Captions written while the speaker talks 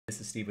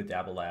Steve with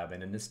Dabble Lab,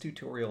 and in this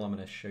tutorial I'm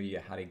going to show you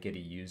how to get a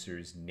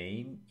user's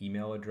name,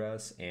 email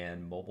address,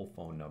 and mobile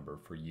phone number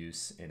for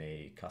use in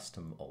a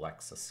custom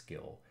Alexa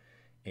skill.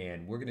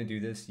 And we're going to do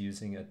this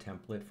using a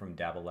template from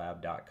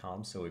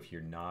dabblelab.com. So if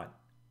you're not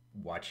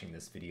watching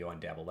this video on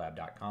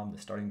dabblelab.com,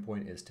 the starting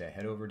point is to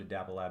head over to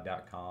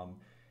dabblelab.com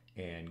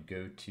and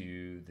go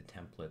to the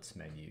templates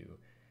menu.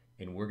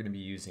 And we're going to be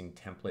using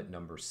template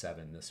number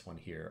 7, this one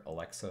here,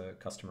 Alexa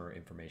Customer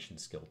Information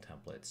Skill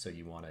Template. So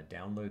you want to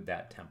download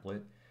that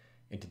template.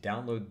 And to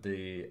download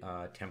the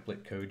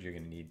template code, you're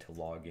going to need to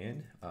log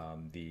in.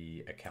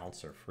 The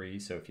accounts are free,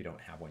 so if you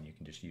don't have one, you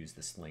can just use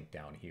this link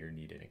down here,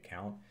 need an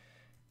account,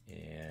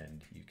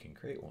 and you can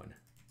create one.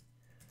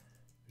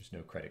 There's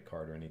no credit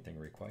card or anything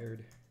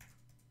required.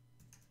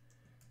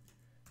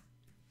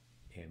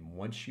 And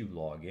once you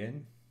log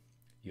in,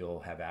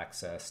 you'll have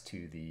access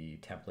to the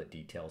template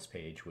details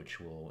page, which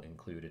will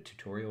include a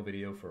tutorial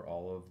video for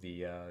all of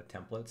the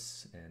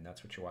templates, and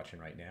that's what you're watching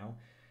right now.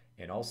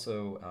 And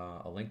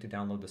also a link to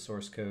download the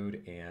source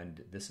code,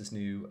 and this is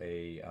new,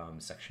 a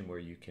section where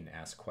you can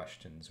ask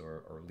questions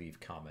or leave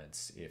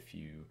comments if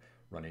you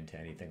run into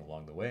anything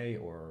along the way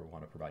or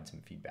want to provide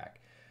some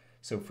feedback.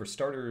 So for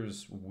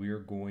starters, we're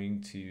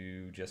going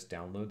to just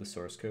download the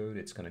source code.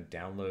 It's going to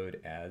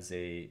download as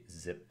a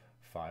zip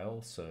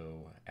file.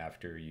 So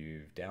after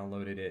you've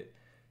downloaded it,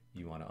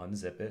 you want to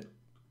unzip it,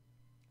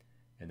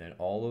 and then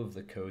all of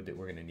the code that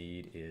we're going to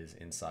need is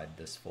inside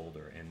this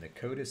folder. And the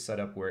code is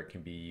set up where it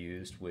can be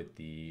used with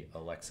the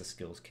Alexa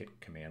Skills Kit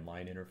command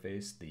line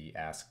interface, the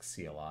Ask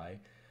CLI,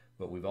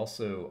 but we've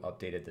also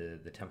updated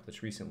the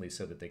templates recently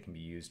so that they can be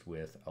used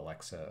with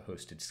Alexa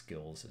hosted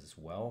skills as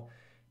well.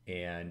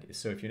 And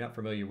so if you're not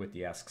familiar with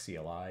the Ask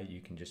CLI, you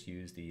can just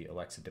use the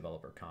Alexa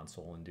Developer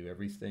Console and do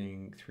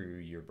everything through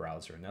your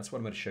browser. And that's what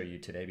I'm going to show you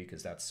today,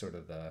 because that's sort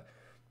of the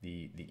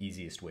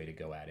easiest way to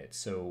go at it.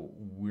 So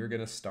we're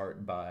going to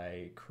start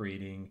by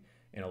creating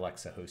an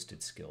Alexa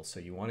hosted skill. So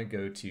you want to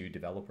go to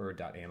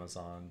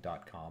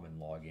developer.amazon.com and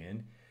log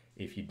in.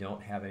 If you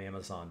don't have an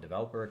Amazon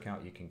developer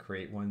account, you can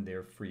create one.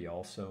 They're free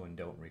also and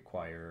don't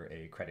require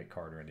a credit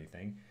card or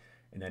anything.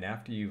 And then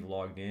after you've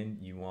logged in,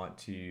 you want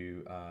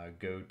to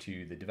go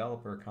to the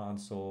developer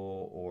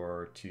console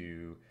or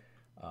to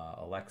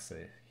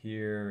Alexa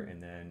here,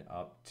 and then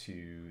up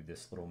to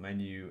this little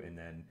menu, and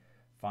then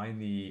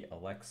find the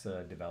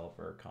Alexa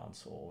developer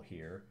console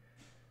here.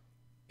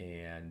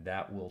 And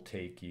that will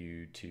take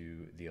you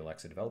to the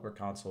Alexa developer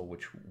console,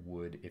 which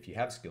would, if you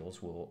have skills,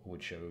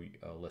 would show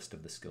a list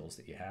of the skills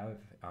that you have.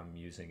 I'm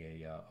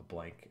using a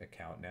blank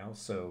account now.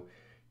 So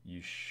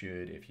you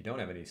should, if you don't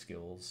have any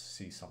skills,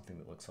 see something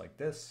that looks like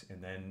this,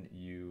 and then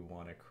you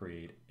want to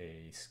create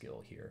a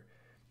skill here.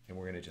 And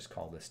we're going to just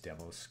call this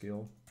demo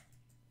skill.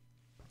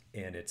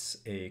 And it's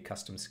a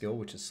custom skill,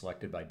 which is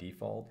selected by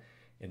default.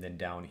 And then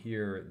down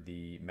here,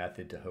 the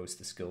method to host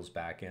the skills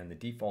backend. The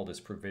default is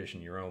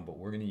provision your own, but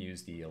we're going to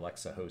use the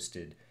Alexa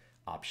hosted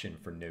option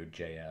for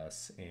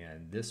Node.js.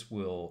 And this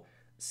will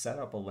set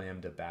up a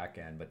Lambda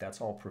backend, but that's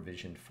all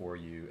provisioned for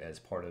you as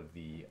part of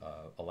the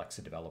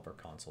Alexa developer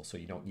console. So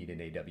you don't need an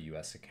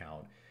AWS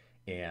account,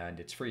 and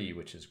it's free,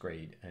 which is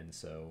great. And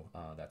so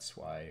that's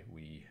why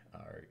we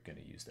are going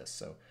to use this.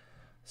 So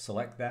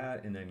select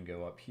that and then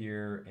go up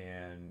here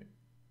and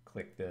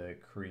click the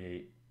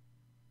create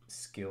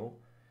skill.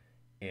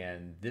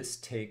 And this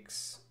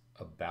takes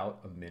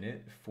about a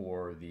minute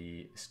for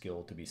the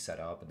skill to be set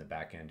up and the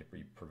backend to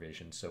be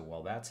provisioned. So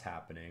while that's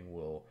happening,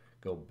 we'll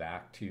go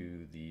back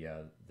to the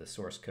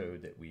source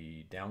code that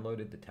we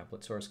downloaded, the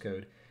template source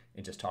code,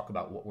 and just talk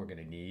about what we're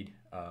going to need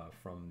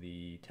from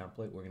the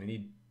template. We're going to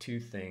need two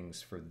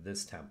things for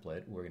this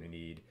template. We're going to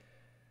need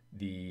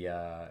the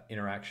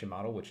interaction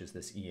model, which is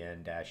this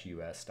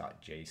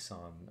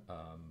en-us.json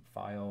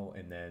file,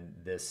 and then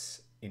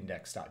this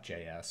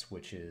index.js,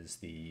 which is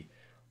the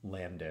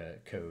Lambda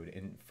code.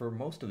 And for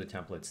most of the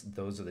templates,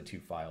 those are the two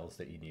files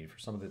that you need. For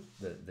some of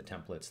the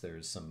templates,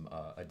 there's some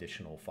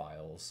additional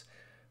files,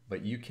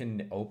 but you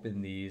can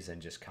open these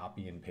and just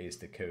copy and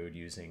paste the code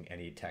using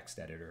any text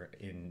editor.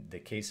 In the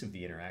case of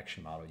the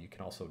interaction model, you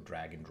can also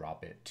drag and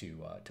drop it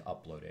to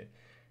upload it.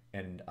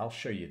 And I'll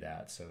show you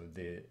that. So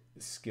the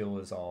skill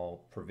is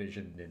all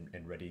provisioned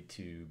and ready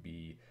to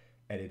be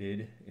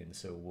edited. And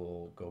so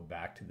we'll go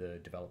back to the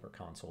developer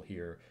console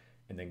here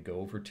and then go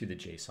over to the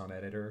JSON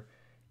editor.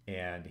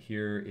 And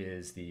here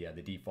is the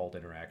default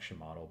interaction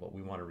model, but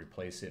we want to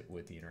replace it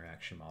with the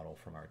interaction model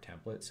from our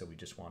template. So we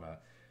just want to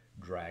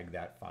drag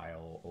that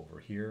file over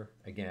here.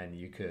 Again,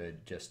 you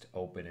could just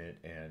open it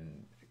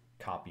and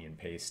copy and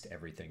paste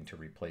everything to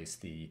replace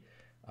the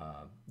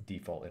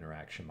default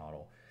interaction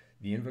model.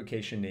 The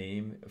invocation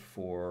name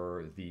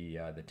for the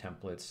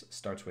templates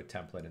starts with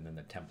template and then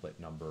the template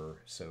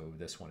number. So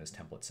this one is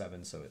template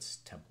 7, so it's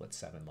template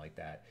 7 like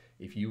that.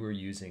 If you were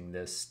using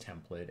this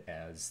template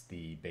as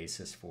the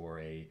basis for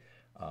a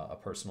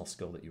personal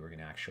skill that you were going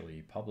to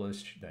actually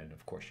publish, then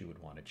of course you would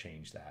want to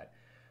change that.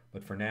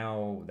 But for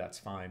now, that's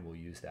fine. We'll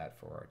use that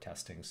for our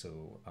testing.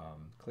 So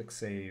click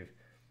Save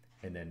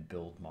and then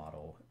Build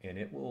Model. And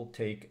it will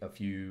take a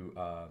few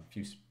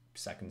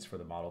seconds for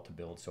the model to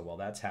build. So while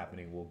that's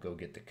happening, we'll go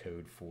get the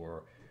code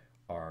for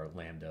our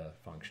Lambda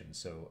function.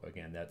 So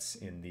again, that's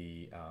in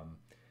the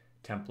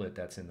template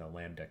that's in the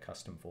Lambda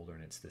custom folder,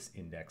 and it's this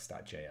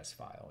index.js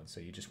file. And so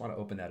you just want to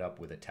open that up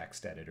with a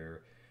text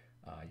editor.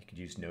 You could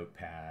use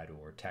Notepad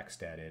or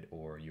TextEdit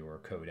or your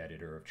code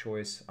editor of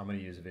choice. I'm going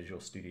to use Visual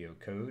Studio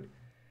Code.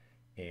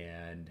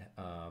 And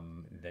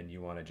then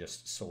you want to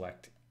just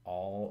select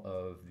all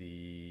of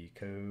the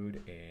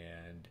code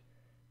and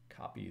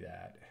copy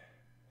that.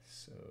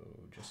 So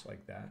just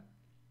like that.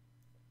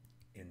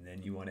 And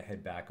then you want to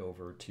head back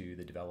over to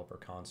the developer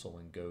console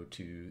and go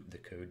to the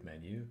code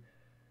menu,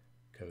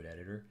 code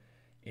editor.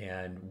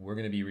 And we're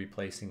going to be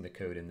replacing the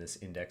code in this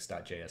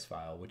index.js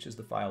file, which is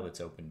the file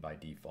that's open by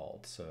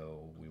default.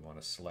 So we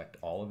want to select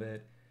all of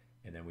it,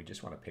 and then we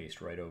just want to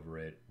paste right over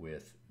it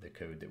with the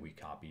code that we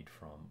copied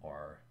from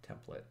our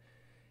template.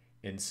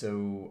 And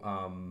so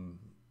let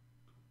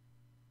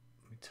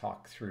me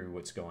talk through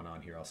what's going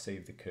on here. I'll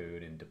save the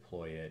code and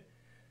deploy it.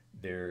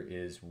 There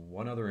is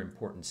one other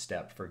important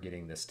step for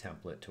getting this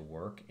template to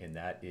work, and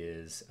that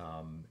is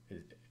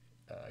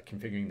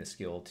configuring the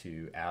skill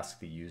to ask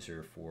the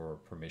user for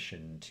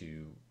permission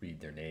to read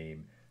their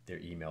name, their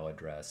email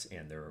address,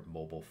 and their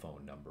mobile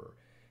phone number.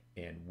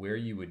 And where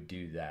you would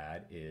do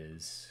that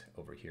is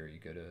over here. You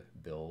go to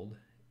Build,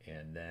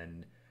 and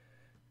then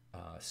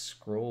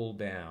scroll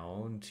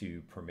down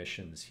to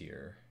Permissions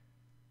here.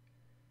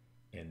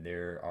 And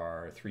there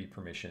are 3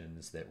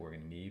 permissions that we're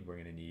going to need. We're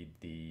going to need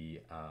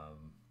the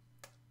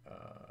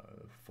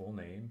full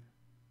name,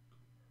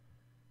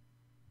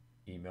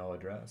 email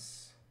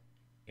address,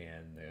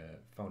 and the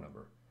phone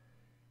number.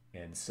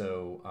 And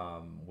so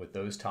with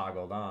those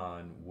toggled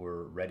on,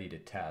 we're ready to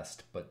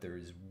test. But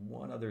there's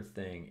one other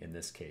thing in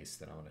this case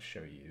that I want to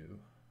show you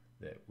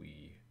that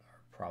we are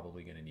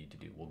probably going to need to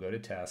do. We'll go to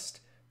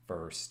test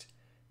first,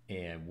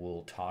 and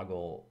we'll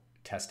toggle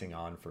testing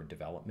on for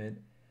development.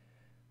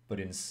 But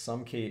in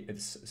some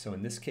case, so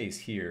in this case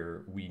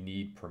here, we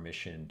need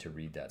permission to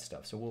read that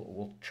stuff. So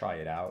we'll try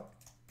it out,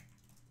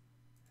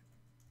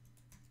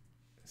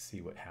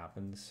 see what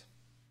happens.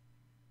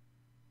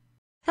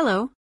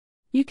 Hello.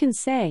 You can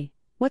say,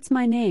 "What's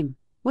my name?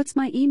 What's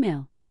my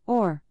email?"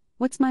 or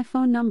 "What's my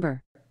phone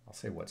number?" I'll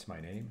say, "What's my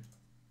name?"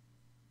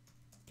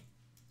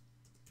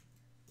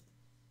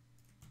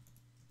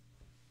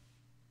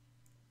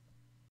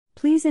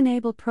 Please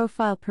enable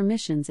profile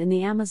permissions in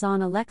the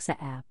Amazon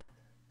Alexa app.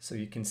 So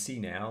you can see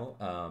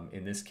now,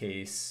 in this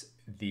case,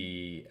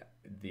 the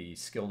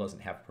skill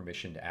doesn't have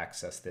permission to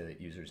access the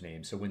user's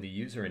name. So when the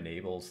user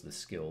enables the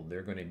skill,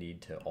 they're going to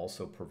need to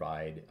also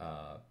provide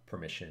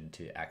permission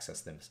to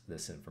access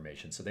this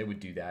information. So they would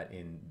do that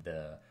in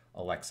the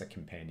Alexa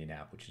companion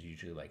app, which is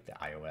usually like the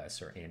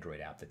iOS or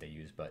Android app that they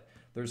use. But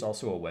there's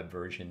also a web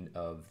version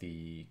of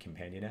the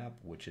companion app,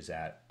 which is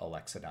at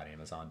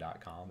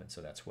alexa.amazon.com. And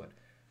so that's what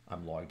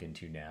I'm logged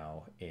into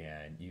now.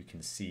 And you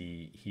can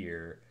see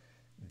here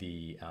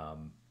the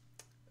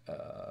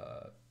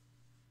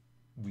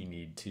we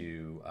need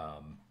to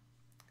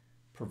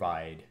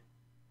provide,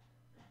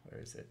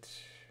 where is it?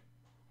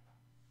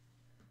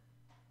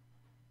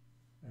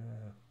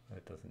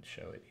 It doesn't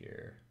show it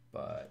here,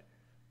 but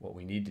what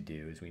we need to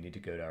do is we need to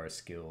go to our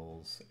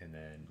skills, and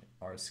then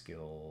our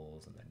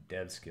skills, and then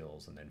dev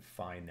skills, and then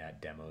find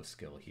that demo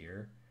skill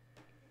here,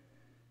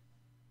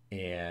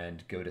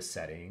 and go to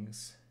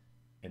settings.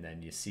 And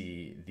then you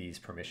see these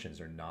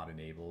permissions are not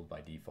enabled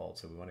by default.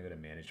 So we want to go to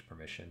manage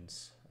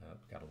permissions.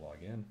 Got to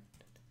log in.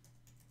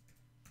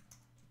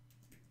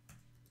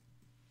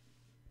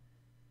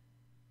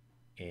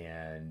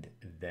 And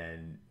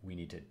then we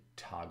need to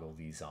toggle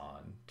these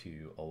on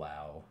to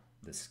allow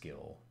the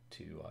skill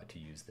to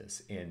use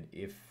this. And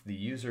if the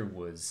user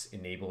was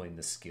enabling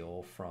the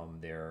skill from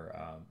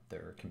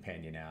their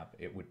companion app,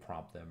 it would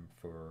prompt them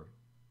for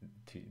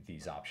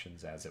these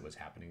options as it was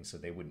happening, so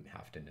they wouldn't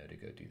have to know to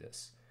go do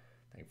this,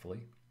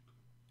 thankfully.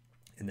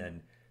 And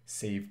then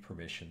save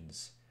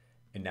permissions.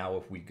 And now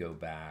if we go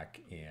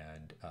back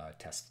and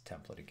test the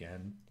template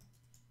again.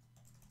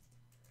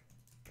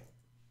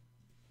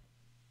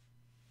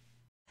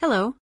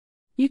 Hello.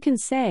 You can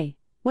say,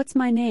 "What's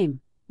my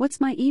name?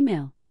 What's my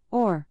email?"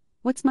 or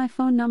 "What's my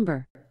phone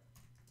number?"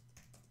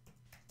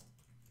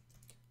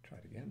 Try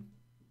it again.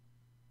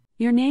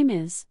 Your name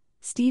is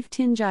Steve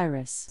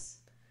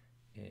Tingiris.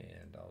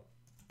 And I'll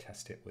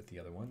test it with the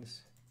other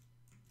ones.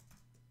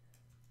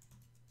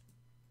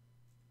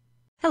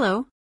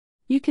 Hello.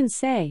 You can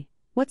say,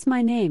 "What's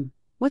my name?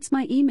 What's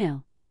my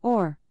email?"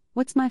 or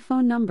 "What's my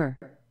phone number?"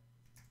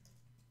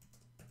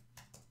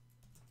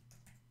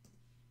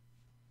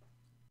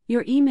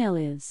 Your email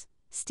is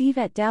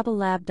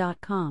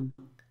steve@dabblelab.com.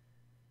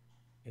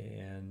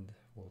 And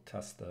we'll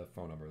test the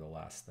phone number, the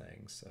last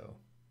thing. So,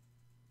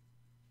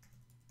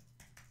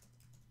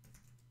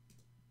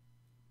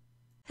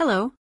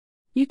 hello.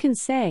 You can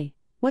say,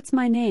 "What's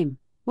my name?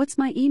 What's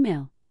my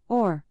email?"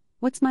 or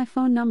 "What's my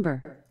phone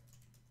number?"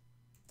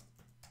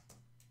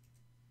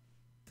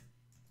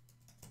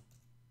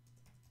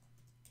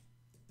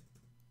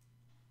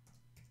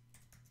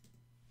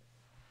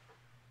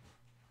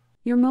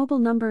 Your mobile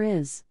number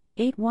is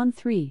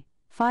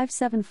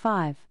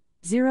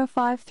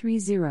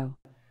 813-575-0530.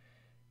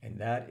 And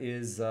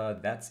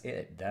that's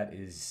it. That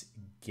is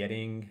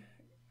getting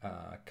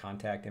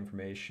contact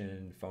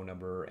information, phone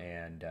number,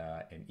 and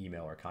an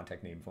email, or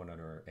contact name, phone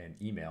number, and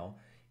email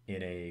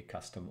in a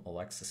custom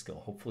Alexa skill.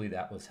 Hopefully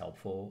that was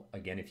helpful.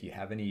 Again, if you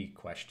have any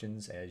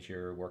questions as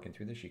you're working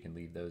through this, you can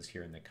leave those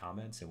here in the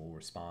comments and we'll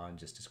respond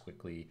just as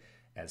quickly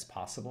as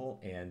possible.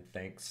 And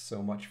thanks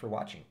so much for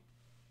watching.